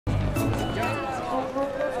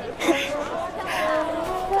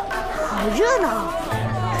好热闹！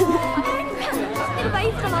那个白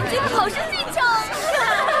衣服的郎君好生技巧。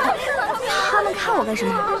他们看我干什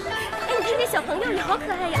么？哎，你看这小朋友也好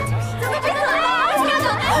可爱呀！怎么这么可爱啊？你们干什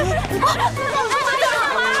么？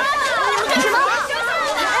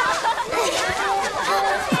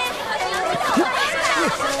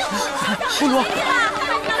公主，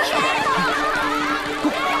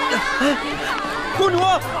公主，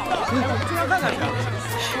去那看看去。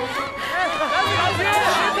哎，郎君，别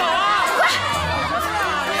走啊！快！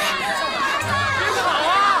别走啊！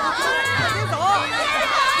别走！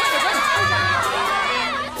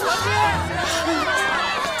郎君，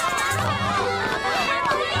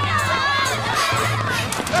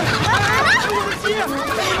我的鸡！你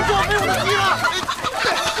撞飞我的鸡了！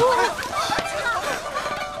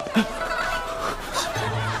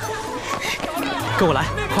跟我来，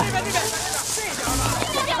快！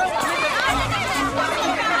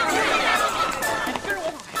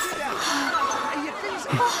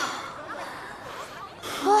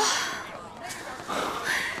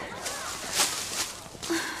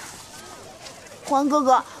黄哥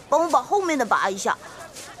哥，帮我把后面的拔一下。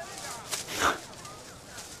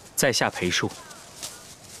在下裴树，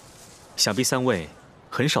想必三位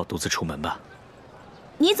很少独自出门吧？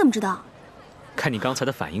你怎么知道？看你刚才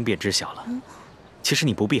的反应便知晓了。其实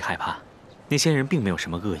你不必害怕，那些人并没有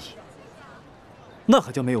什么恶意。那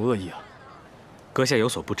还叫没有恶意啊？阁下有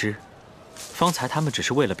所不知，方才他们只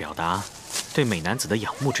是为了表达对美男子的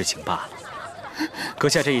仰慕之情罢了。阁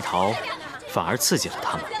下这一逃，反而刺激了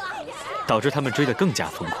他们，导致他们追得更加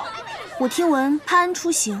疯狂。我听闻潘安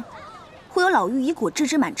出行，会有老妪以果汁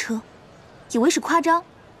之满车，以为是夸张，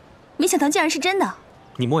没想到竟然是真的。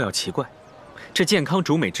你莫要奇怪，这健康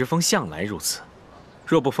主美之风向来如此。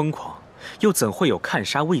若不疯狂，又怎会有看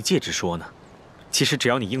杀未戒之说呢？其实只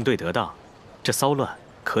要你应对得当，这骚乱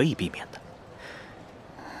可以避免的。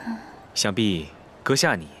想必阁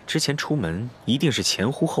下你之前出门一定是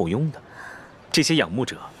前呼后拥的，这些仰慕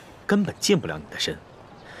者根本见不了你的身，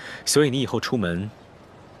所以你以后出门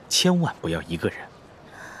千万不要一个人。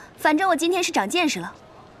反正我今天是长见识了。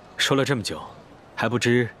说了这么久，还不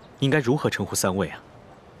知应该如何称呼三位啊？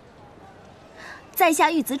在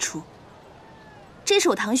下玉子楚，这是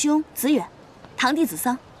我堂兄子远，堂弟子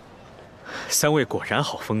桑。三位果然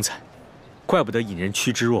好风采，怪不得引人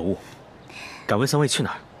趋之若鹜。敢问三位去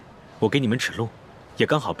哪儿？我给你们指路，也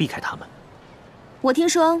刚好避开他们。我听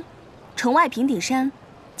说，城外平顶山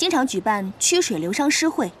经常举办曲水流觞诗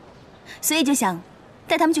会，所以就想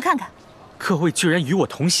带他们去看看。各位居然与我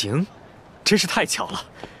同行，真是太巧了。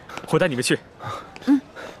我带你们去。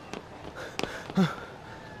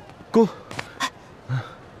公，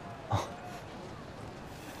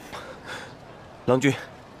郎君，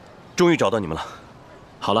终于找到你们了。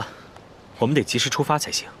好了，我们得及时出发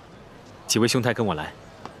才行。几位兄台跟我来。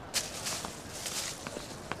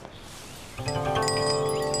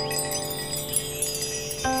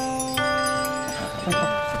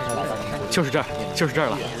就是这儿，就是这儿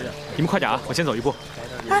了。你们快点啊，我先走一步。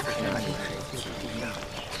哎，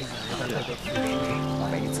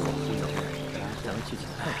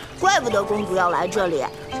怪不得公主要来这里，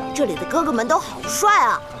这里的哥哥们都好帅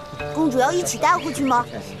啊！公主要一起带回去吗？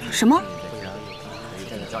什么？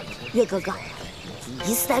月哥哥，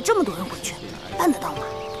一次带这么多人回去，办得到吗？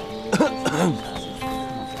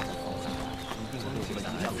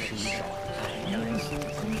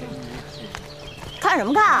看什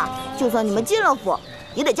么看啊！就算你们进了府，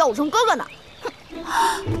也得叫我声哥哥呢。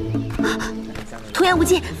童言无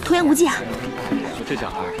忌，童言无忌啊！这小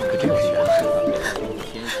孩可真有学。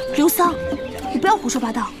刘桑，你不要胡说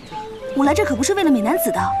八道，我来这可不是为了美男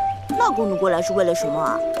子的。那公主过来是为了什么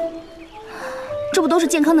啊？这不都是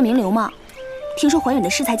健康的名流吗？听说怀远的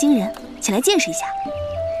诗才惊人，前来见识一下。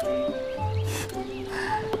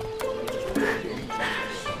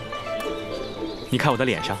你看我的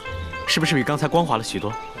脸上，是不是比刚才光滑了许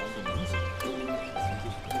多？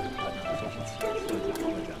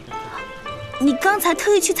你刚才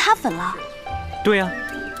特意去擦粉了？对呀，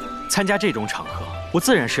参加这种场合，我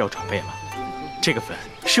自然是要准备了。这个粉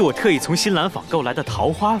是我特意从新兰坊购来的桃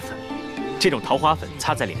花粉，这种桃花粉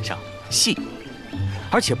擦在脸上细，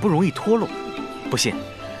而且不容易脱落。不信，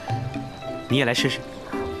你也来试试。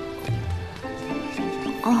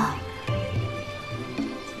哦。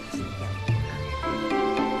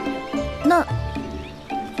那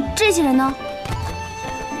这些人呢？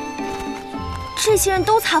这些人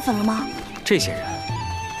都擦粉了吗？这些人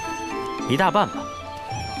一大半吧，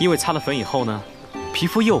因为擦了粉以后呢，皮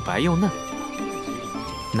肤又白又嫩。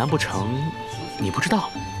难不成你不知道？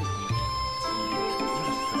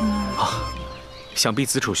啊，想必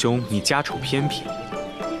子楚兄你家处偏僻，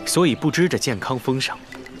所以不知这健康风尚。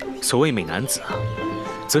所谓美男子啊，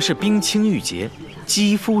则是冰清玉洁，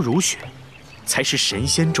肌肤如雪，才是神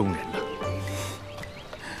仙中人呢。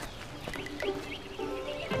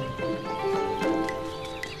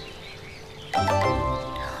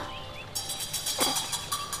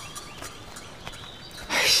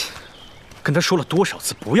哎呀，跟他说了多少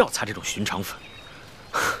次不要擦这种寻常粉，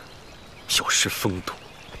有失风度。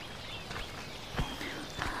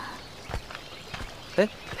哎，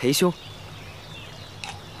裴兄。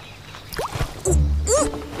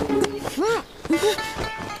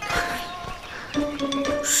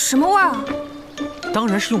 什么味儿啊？当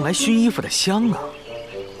然是用来熏衣服的香啊。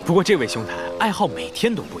不过这位兄台爱好每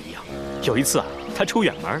天都不一样。有一次啊，他出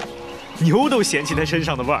远门，牛都嫌弃他身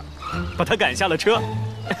上的味儿，把他赶下了车。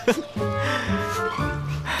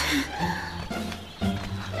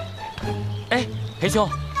哎，裴兄，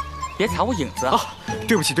别踩我影子啊！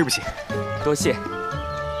对不起，对不起。多谢。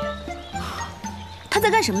他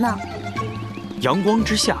在干什么呢？阳光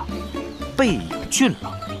之下，背影俊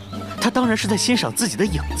朗。 他当然是在欣赏自己的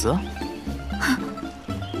影子。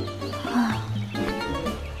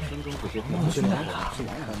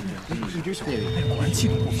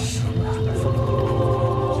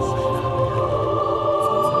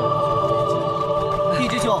一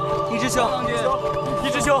只兄，一只兄，一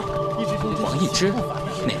只兄，王一之，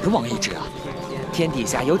哪个王一之啊？天底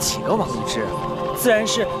下有几个王一之？自然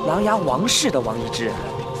是琅琊王氏的王一之。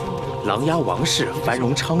琅琊王氏繁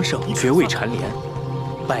荣昌盛，爵位蝉联。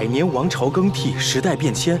 百年王朝更替，时代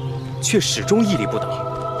变迁，却始终屹立不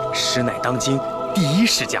倒，实乃当今第一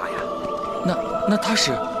世家呀！那他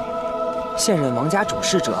是现任王家主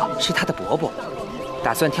事者，是他的伯伯，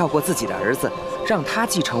打算跳过自己的儿子，让他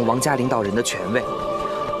继承王家领导人的权位。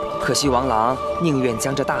可惜王郎宁愿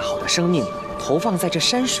将这大好的生命投放在这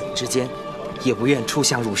山水之间，也不愿出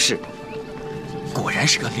乡入仕。果然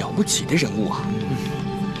是个了不起的人物啊！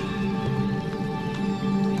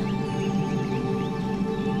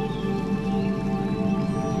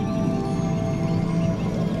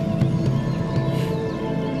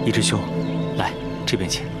一只兄，来这边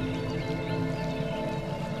请。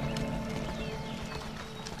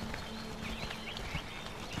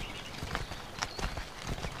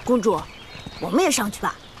公主，我们也上去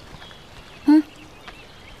吧。嗯。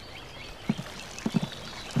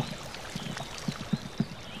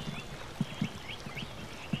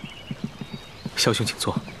萧兄，请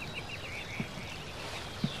坐。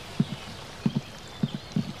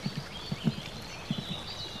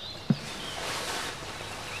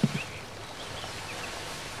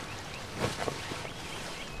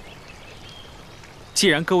 既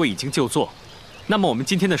然各位已经就座，那么我们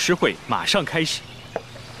今天的诗会马上开始。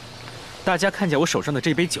大家看见我手上的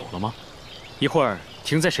这杯酒了吗？一会儿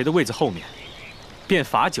停在谁的位子后面，便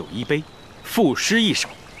罚酒一杯，赋诗一首。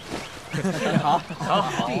好，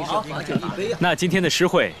罚酒一杯。那今天的诗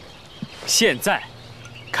会，现在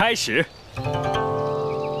开始。